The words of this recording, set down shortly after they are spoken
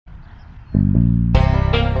Big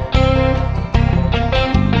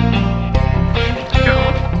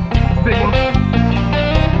one.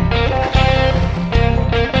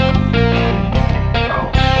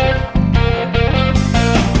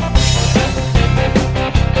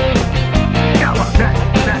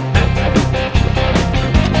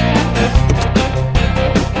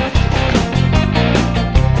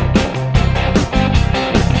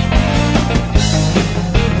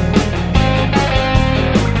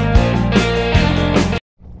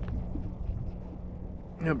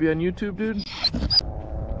 You gonna be on YouTube, dude?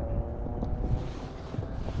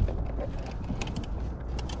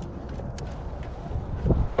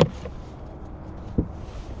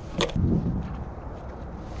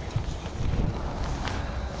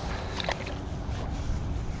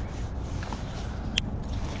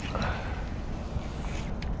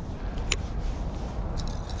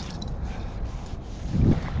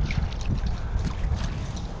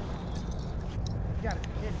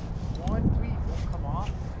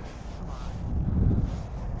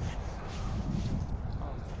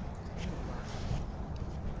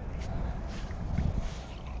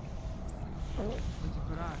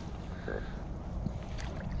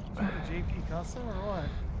 JP custom or what?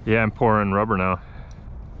 Yeah, I'm pouring rubber now.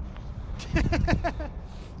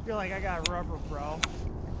 You're like, I got rubber, bro.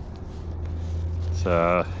 It's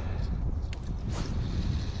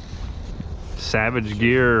Savage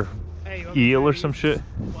Gear Eel or some shit.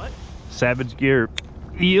 What? Savage Gear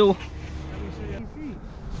Eel.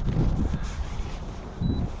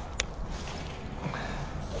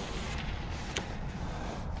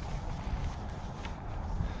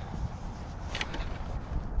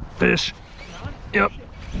 Fish. Yep.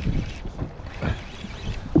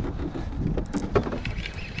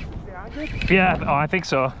 Yeah, oh, I think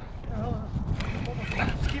so.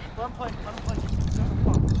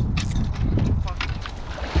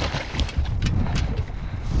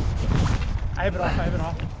 I have it off, I have it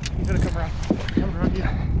off. He's gonna come around. Coming around you.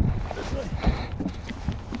 This way.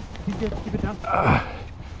 He's good. Keep it down.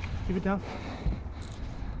 Keep it down.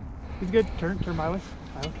 He's good. Turn my way.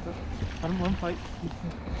 Let him fight.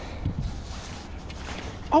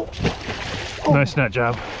 Oh! Oh! Nice net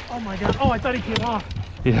job. Oh my god. Oh, I thought he came off.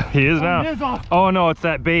 Yeah, he is now. He is off. Oh no, it's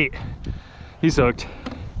that bait. He's hooked.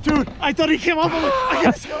 Dude, I thought he came off.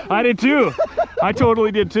 I did too. I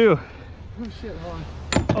totally did too. Oh shit, hold on.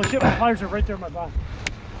 Oh shit, my pliers are right there in my body.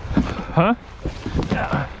 Huh?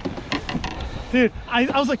 Yeah. Dude, I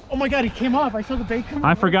was like, oh my god, he came off. I saw the bait come off.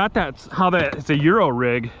 I forgot that's how that, it's a Euro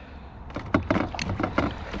rig.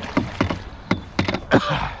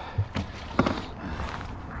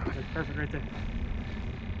 Perfect right there.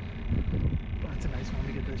 Oh, that's a nice one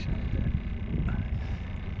to get this shot right there.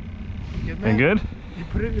 You good, man? And good? You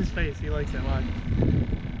put it in his face. He likes that one.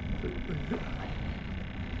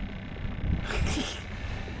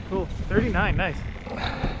 Cool. 39. Nice.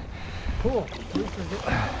 Cool.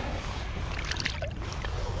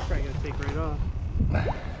 Probably gonna take right off.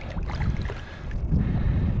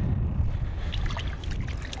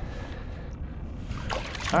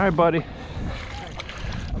 All right, buddy.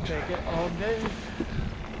 I'll take it all day.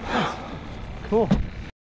 Nice. Cool.